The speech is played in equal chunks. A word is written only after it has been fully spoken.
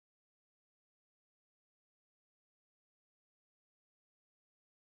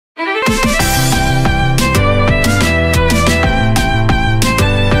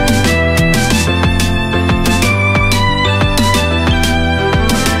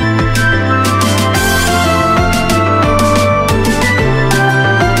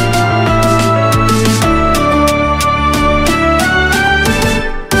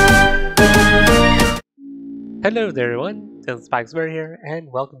Dillanspyxword here,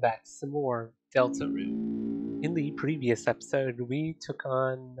 and welcome back to some more Deltarune. In the previous episode, we took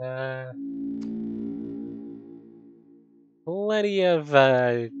on plenty of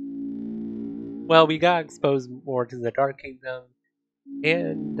well, we got exposed more to the Dark Kingdom,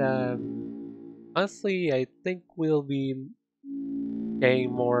 and honestly, I think we'll be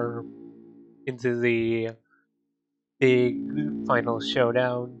getting more into the big final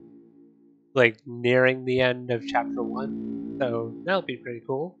showdown, like nearing the end of chapter 1. So that'll be pretty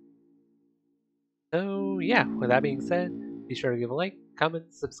cool. So yeah, with that being said, be sure to give a like,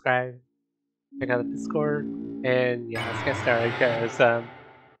 comment, subscribe, check out the Discord, and yeah, let's get started because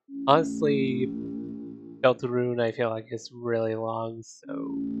honestly, Deltarune I feel like is really long,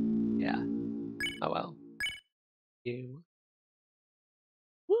 so yeah. Oh well. You.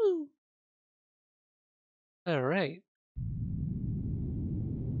 Woo! Alright.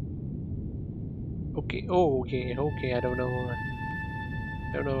 Okay, okay, I don't know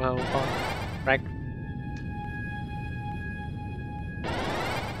how far. Right.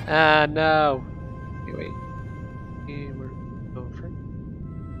 Ah, no! Okay, wait. Okay, we're over.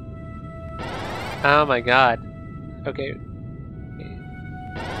 Oh my god. Okay.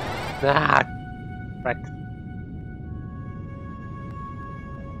 Ah! Right.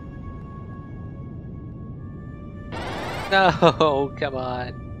 No, come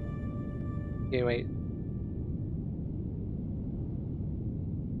on. Okay, wait.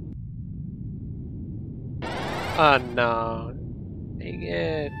 Oh no. Dang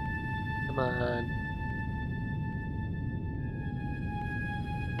it. Come on.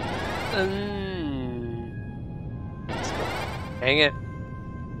 Dang it.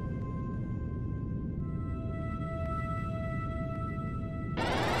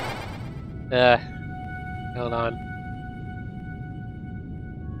 Hold on.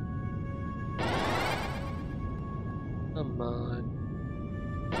 Come on.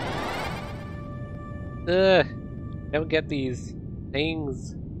 Don't get these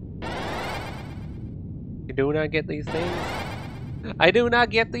things. I do not get these things. I do not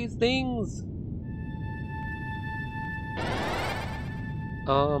get these things.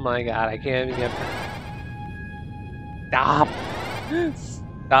 Oh my god, I can't even get. Stop!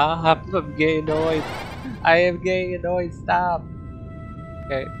 Stop! I'm getting annoyed. I am getting annoyed. Stop.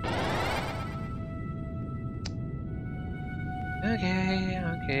 Okay.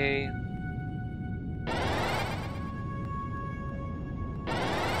 Okay.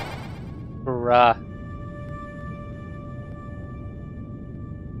 Bruh.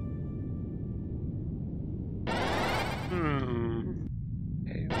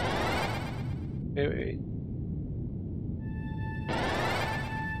 Okay. Wait.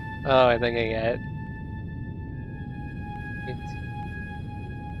 Oh, I think I get it.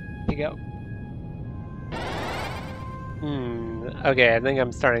 Here you go. Okay, I think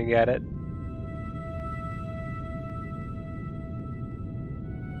I'm starting to get it.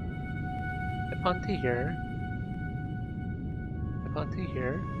 Step onto here. Step onto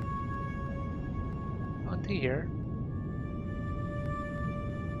here. Onto here.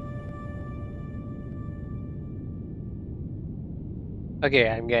 Okay,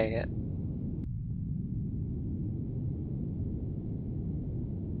 I'm getting it.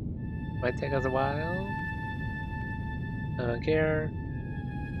 Might take us a while. I don't care.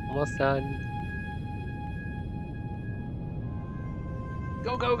 Almost done.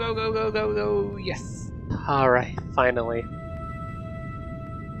 Go! Yes! Alright, finally.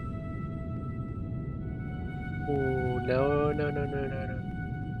 Oh, no.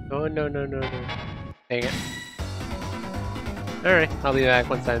 Oh, no. Dang it. Alright, I'll be back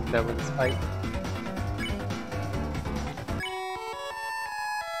once I'm done with this fight.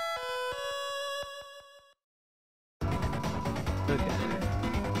 Okay.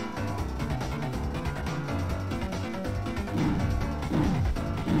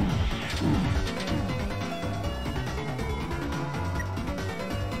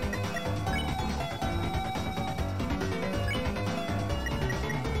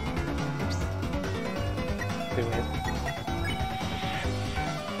 Oops. Do it.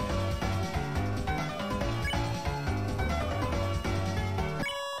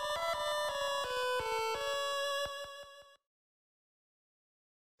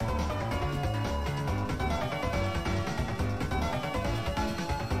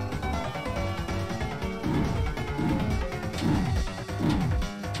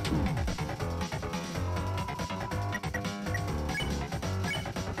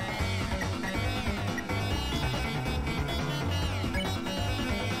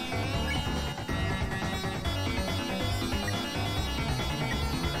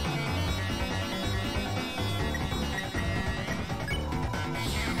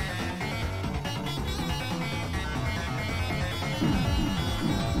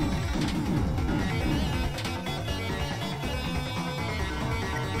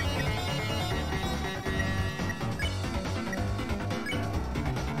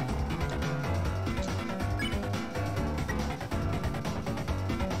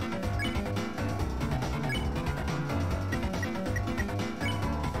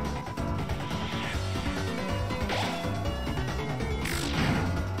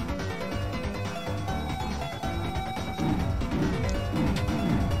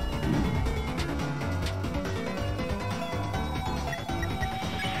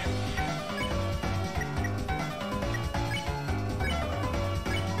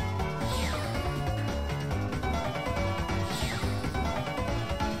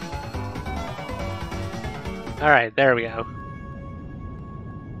 Alright, there we go.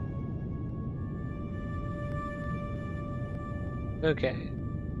 Okay.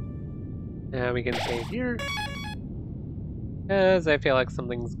 Now we can save here. Because I feel like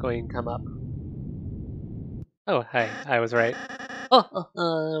something's going to come up. Oh, hi. I was right.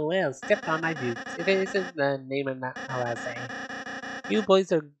 Well, step on my boots. If it isn't the name of that say. You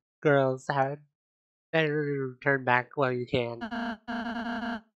boys or girls had better turn back while you can.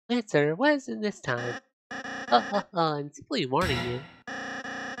 Answer, what is it this time? I'm simply warning you.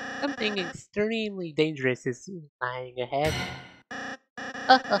 Something extremely dangerous is lying ahead.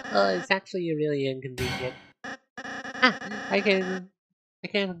 It's actually really inconvenient. I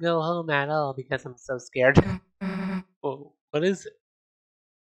can't go home at all because I'm so scared. Oh, what is it?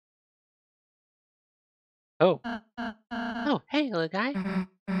 Oh. Oh, hey, little guy.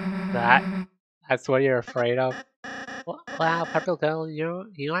 That's what you're afraid of? Wow, Purple Girl,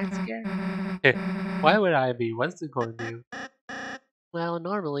 you aren't scared? Why would I be? What's it going to do? Well,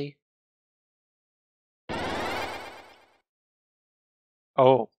 normally.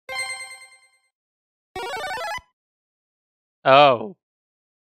 Oh. Oh.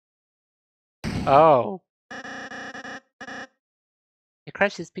 Oh. It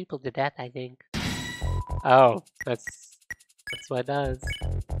crushes people to death, I think. Oh, that's what it does.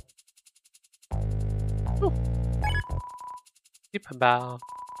 Ooh. Keep a bow.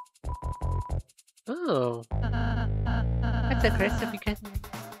 Oh. That's a curse if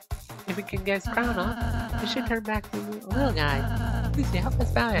we can get his crown off. We should turn back to the little guy. Please help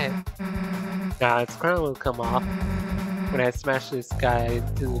us out it. Now its crown will come off when I smash this guy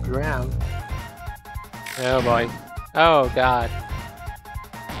to the ground. Oh boy. Oh god.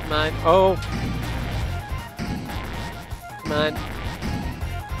 Come on. Oh. Come on.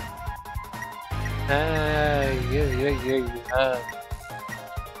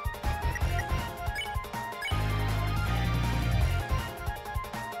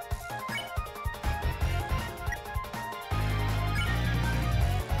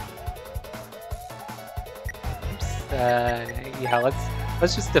 Yeah. Yeah,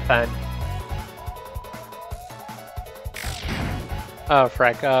 let's just defend. Oh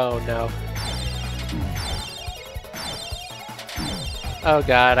frick, oh no. Oh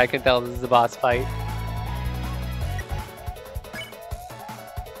god, I can tell this is a boss fight.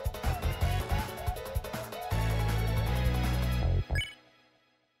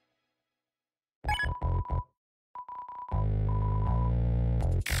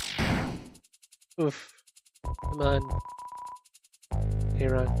 Oof. Come on.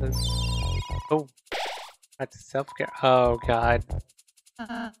 Here on this. Oh. That's self-care. Oh god.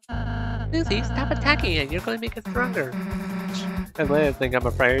 Lucy, stop attacking it. You're going to make it stronger. I really think I'm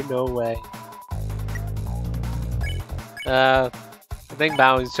afraid. No way. I think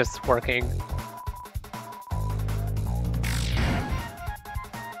Bao is just working.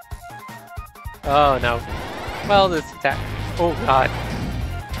 Oh no. Well, this attack. Oh god.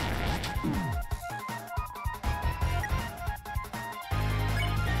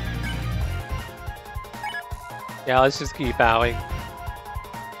 Yeah, let's just keep bowing.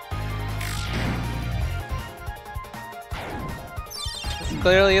 This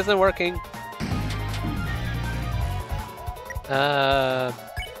clearly isn't working. Right,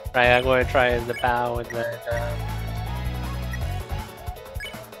 I'm going to try the bow and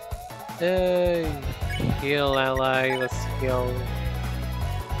then heal ally, let's heal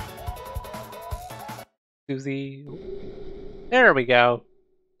Susie. There we go.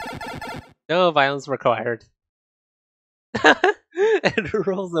 No violence required. And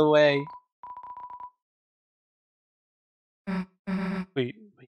rolls away. We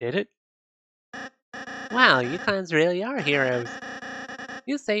did it? Wow, you clowns really are heroes.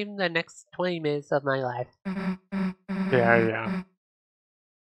 You saved the next 20 minutes of my life. Yeah.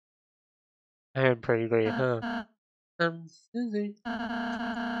 I'm pretty great, huh? Susie.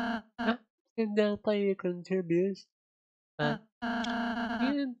 I can downplay your contribution, but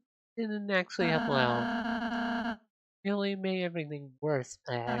you didn't actually help well. You only made everything worse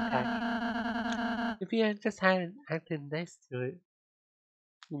by attacking. If you had just hadn't acted nice to it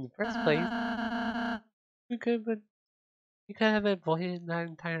in the first place, you could have you could have avoided that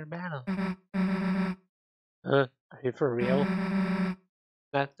entire battle. Are you for real?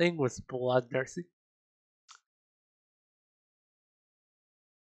 That thing was bloodthirsty.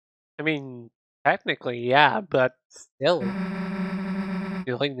 I mean, technically, yeah, but still,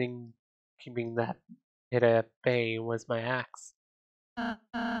 the only thing keeping that it at bay was my axe. And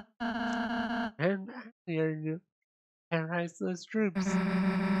actually, I terrorized those troops.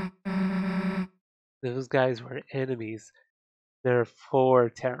 Those guys were enemies. Therefore,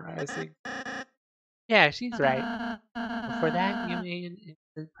 terrorizing. Yeah, she's right. But for that, you made an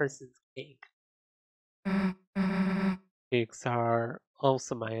innocent person's cake. Cakes are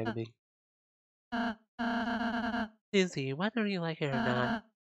also my enemy. Susie, whether you like it or not,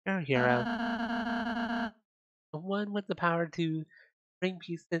 you're a hero. The one with the power to bring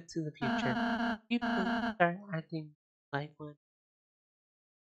peace into the future. People start acting like one.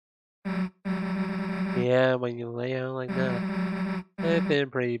 Yeah, when you lay out like that. I've been a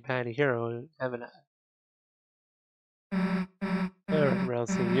pretty bad hero, haven't I? Around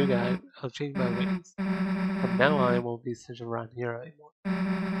seeing you guys, I'll change my ways. From now on, I won't be such a rotten hero anymore.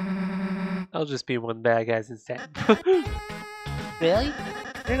 I'll just be one bad guy instead. Really?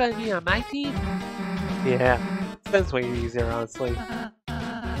 You're gonna be on my team? Yeah, sounds way easier, honestly.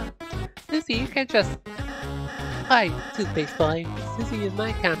 Susie, you can't just... Hi, Toothpaste Boy. Susie is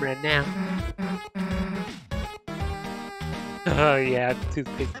my comrade now. Oh yeah,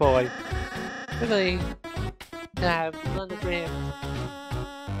 Toothpaste Boy. Really have monogrammed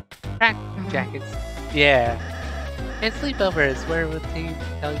crack jackets. Yeah. And sleepovers where we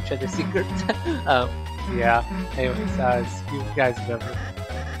tell each other secrets. Yeah. Anyways, you guys remember.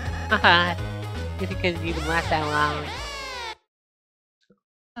 Haha. If you can even last that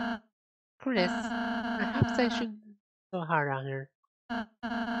long. Chris, perhaps I shouldn't go hard on her. But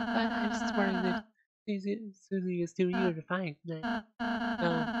I'm just worried that Susie is too eager to find tonight. So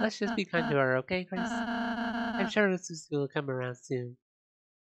let's just be kind to her, okay, Chris? I'm sure Susie will come around soon.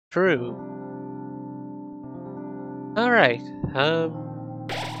 True. Alright,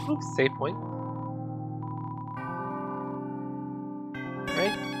 oops, save point.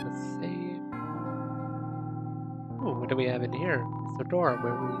 Right, let's save. Ooh, what do we have in here? It's a door,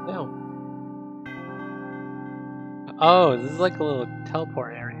 where will we go? Oh, this is like a little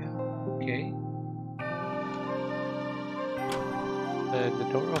teleport area. Okay. And the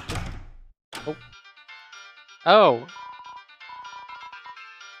door opens. Oh. Oh!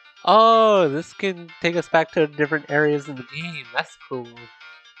 Oh, this can take us back to different areas in the game. That's cool.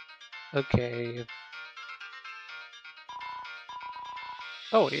 Okay.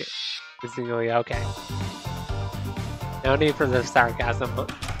 Oh, yeah. Basically, okay. No need for the sarcasm.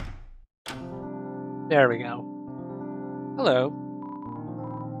 There we go. Hello.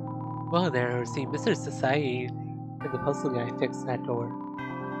 Well there, see, Mr. Society and the puzzle guy fixed that door.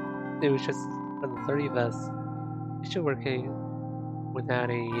 It was just for the 30 of us. It should work without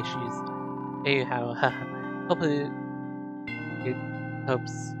any issues. Anyhow, hopefully it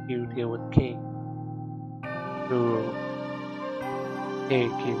helps you deal with King. Ooh.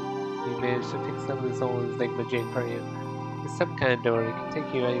 Thank you. We managed to fix up this whole Enigma Jane for you. It's some kind of door. It can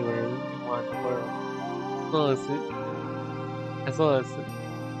take you anywhere you want in the world. As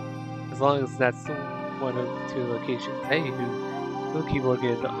long as that's one of the two locations. Hey, we'll keep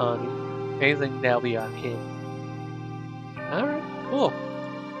working on anything that'll be our king. Alright, cool.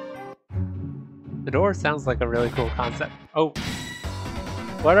 The door sounds like a really cool concept. Oh.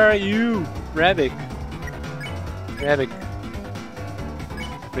 What are you? Rabbit.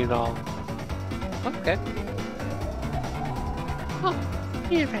 Bring all. Okay. Oh,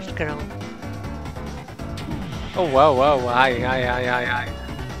 you're a fresh girl. Oh, whoa, hi.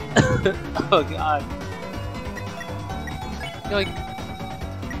 Oh, God. Yoink.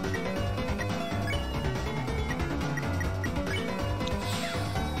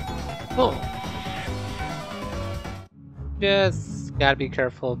 Oh. Just gotta be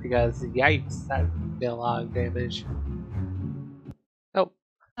careful because, yikes, that did a lot of damage. Oh,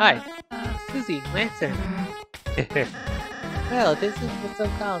 hi. Susie, Lancer. Well, this is the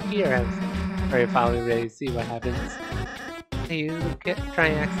so-called heroes. Are you finally ready to see what happens? Do you try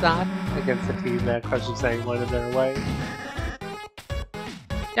and act soft against a team that crushes anyone in their way?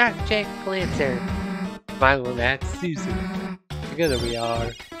 Dark Jack Lancer. Finally, that's Susie. Together we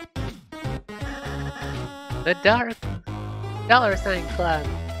are the Dark $sign Club.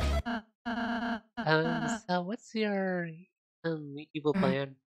 So what's your evil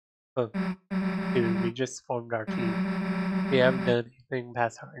plan? Oh, dude, we just formed our team. We haven't done anything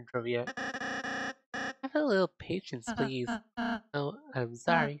past our intro yet. Have a little patience, please. Oh, I'm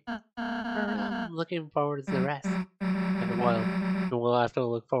sorry. We're looking forward to the rest. And we'll have to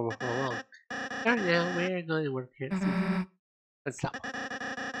look forward for long. Right now, we're going to work here at Susie. Let's stop.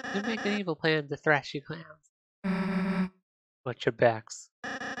 You make an evil plan to thrash you clowns. Watch your backs.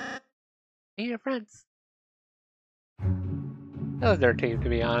 Hey, your friends. That was their team, to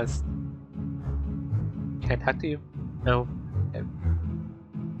be honest. Can I talk to you? No. Okay.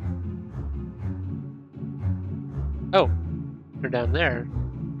 Oh, they're down there.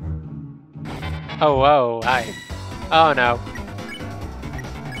 Oh, whoa, hi. Oh, no.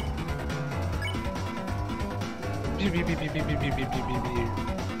 It's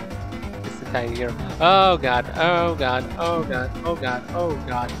a tiny hero. Oh god, oh god, oh god, oh god, oh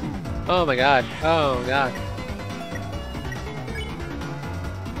god. Oh my god, oh god.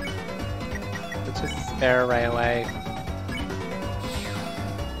 Let's just spare right away.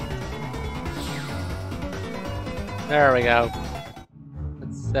 There we go.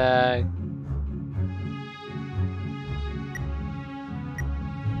 Let's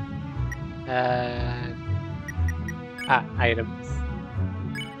items.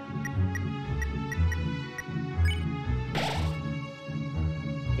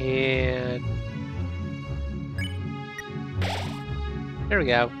 And there we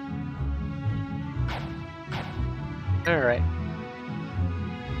go. Alright.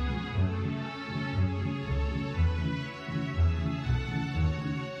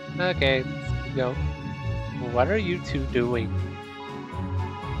 Okay, let's go. What are you two doing?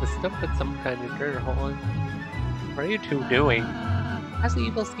 The stuff with some kind of dirt hole in. What are you two doing? How's the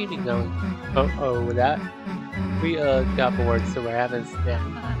evil scheming going? Oh, with that? We got bored, so we're having a snack.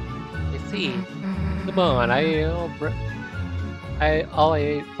 I see. Come on, all I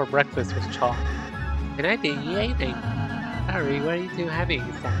ate for breakfast was chalk. And I didn't eat anything. Sorry, what are you two having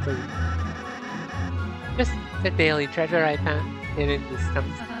exactly? Just the daily treasure I found hidden in the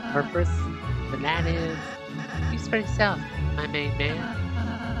stump's purpose. And that is... Use for yourself, my main man.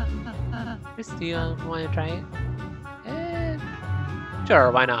 Chris, do you want to try it?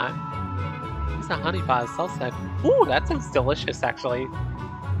 Sure, why not? It's a honey pot salsa. Ooh, that sounds delicious, actually.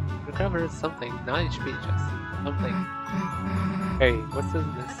 Recover something. No, it should be just something. Hey, what's in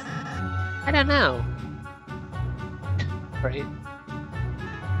this? I don't know. Right.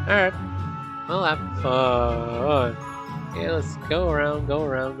 Alright. Well, have fun. Okay, let's go around, go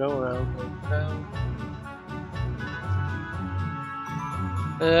around, go around, go around.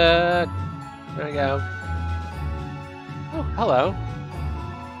 There we go. Oh, hello.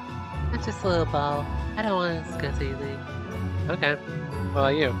 That's just a little ball. I don't want to discuss anything. Okay. What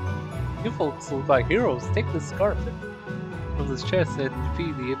about you? You folks look like heroes. Take this scarf from this chest and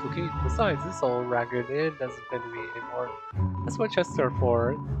defeat the implication. Besides, this old ragged inn doesn't fit me anymore. That's what chests are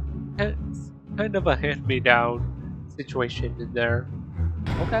for. It's kind of a hand-me-down situation in there.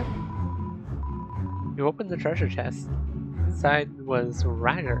 Okay. You opened the treasure chest. Inside was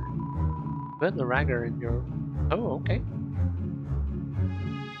Ragger. Put the Ragger in your... Oh, okay.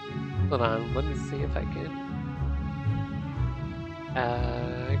 Hold on, let me see if I can...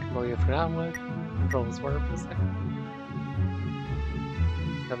 I completely forgot what controls were for a second.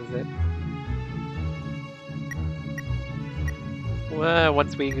 That was it. Well,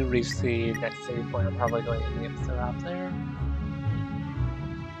 once we reach the next save point, I'm probably going to end the episode out there.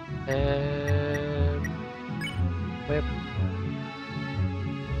 And... Whip.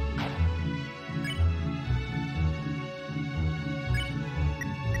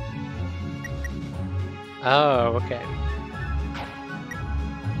 Oh, okay.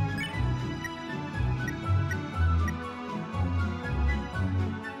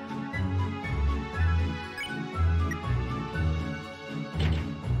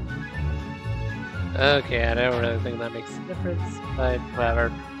 Okay, I don't really think that makes a difference, but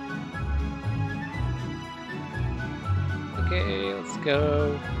whatever. Okay, let's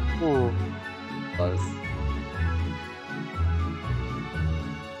go. Ooh, close.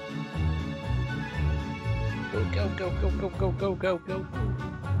 Go, go, go, go, go, go, go, go, go.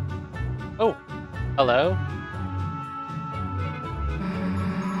 Oh, hello.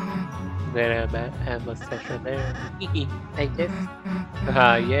 Then I have a session there. Like this.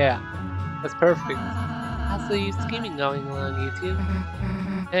 Yeah. That's perfect. How's the scheming going along, you two?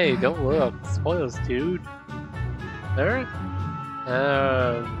 Hey, don't look. Spoils, dude. There?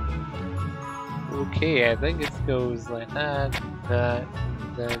 Okay, I think it goes like that, that,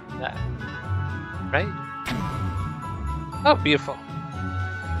 then that. Right? Oh, beautiful.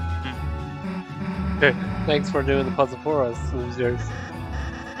 Thanks for doing the puzzle for us, losers.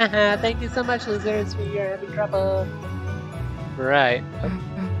 Thank you so much, losers, for your having trouble. Right.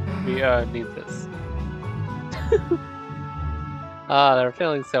 We need this. Ah, they're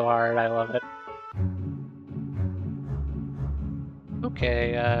feeling so hard. I love it.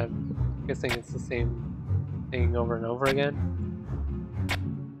 Okay, guessing it's the same thing over and over again.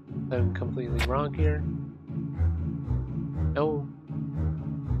 I'm completely wrong here. No.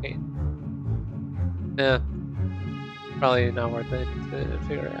 Okay. Yeah. Probably not worth it to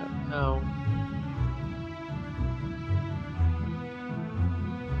figure it out. No.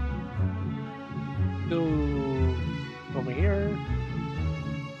 Go over here.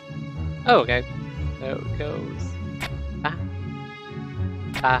 Oh, okay. There it goes. Ah.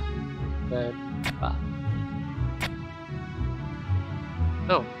 Ah. Then. Ah.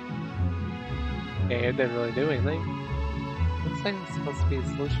 Oh. Okay, it didn't really do anything. Looks like it's supposed to be a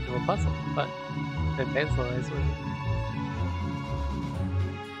solution to a puzzle, but then pencilize with it.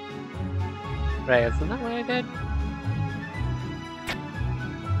 Right, isn't that what I did?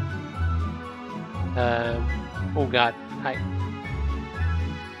 Oh god, hi.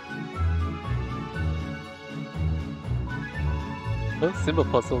 No symbol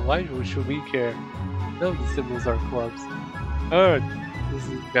puzzle, why should we care? No, the symbols are clubs. Oh, this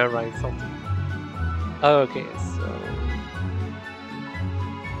is downright something. Okay, so...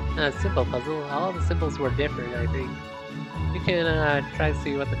 simple puzzle, all the symbols were different, I think. You can try to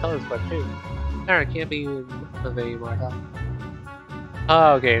see what the colors were too. Alright, can't be of any more help.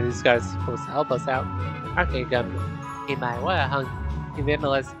 Oh, okay, these guys are supposed to help us out. Okay, Governor. Hey, my, what a hunk. You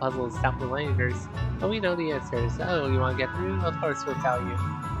vandalized the puzzle and stopped the landers. But we know the answers. Oh, you want to get through? Of course, we'll tell you.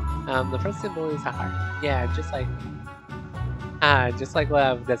 The first symbol is a heart. Yeah, just like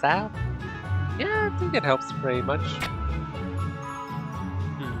love. Does that help? Yeah, I think it helps pretty much.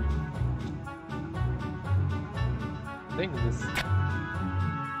 I think this...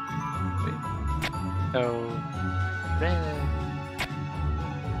 Wait. So... Red...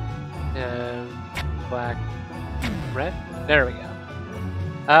 black... Red? There we go.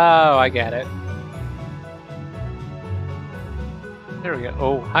 Oh, I get it. There we go.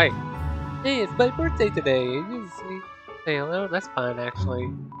 Oh, hi. Hey, it's my birthday today. You say hello? That's fine, actually.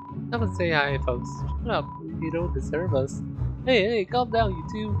 Come and say hi, folks. Shut up. You don't deserve us. Hey, calm down, you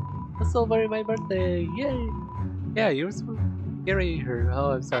two. Let's celebrate my birthday. Yay! Yeah, you were supposed to get ready here.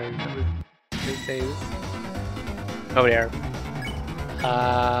 Oh, I'm sorry. Let me say this. Oh, there.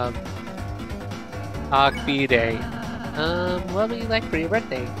 Hockey Day. What do you like for your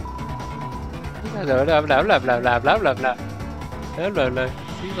birthday? Blah blah blah blah blah blah blah blah blah blah.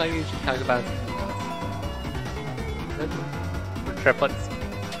 Seems like you should talk about triplets.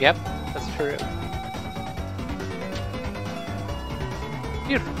 Yep, that's true.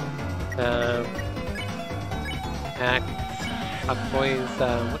 Beautiful. Boys,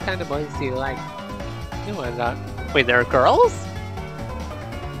 what kind of boys do you like? You want that? Wait, there are girls?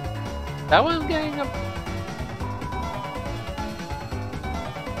 That one I'm getting up.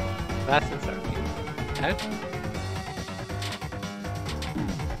 That's uncertain. Okay.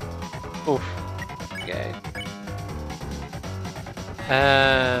 Oof. Okay.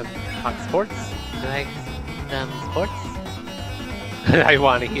 On sports? Like, sports? I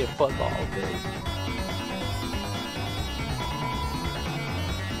want to hear football, dude.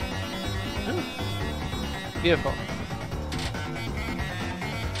 Beautiful.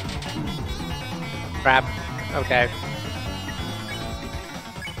 Crap. Okay.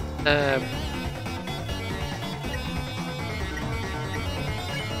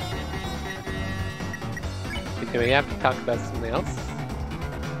 Do we have to talk about something else?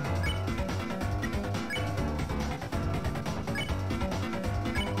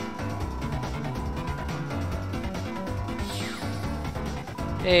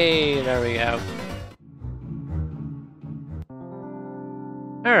 Hey, there we go.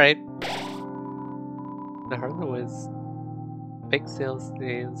 Alright. The Harlow's bake sale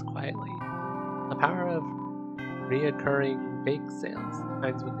stands quietly. The power of reoccurring bake sales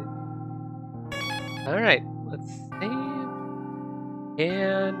finds within. Alright, let's save.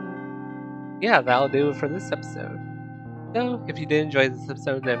 And yeah, that'll do it for this episode. So, if you did enjoy this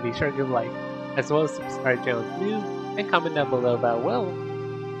episode, then be sure to give a like, as well as subscribe to the channel if you're new, and comment down below about, well,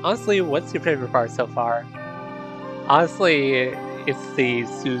 honestly, what's your favorite part so far? Honestly, it's the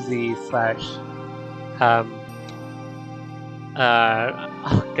Susie slash, oh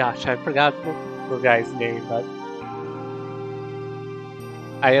gosh, I forgot the guy's name, but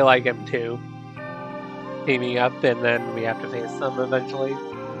I like him too. Teaming up, and then we have to face them eventually.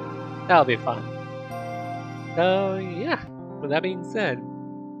 That'll be fun. So, yeah, with that being said,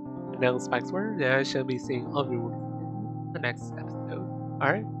 I'm Dillanspyxword, and I shall be seeing all of you in the next episode.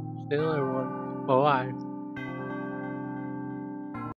 Alright, still everyone. Bye-bye.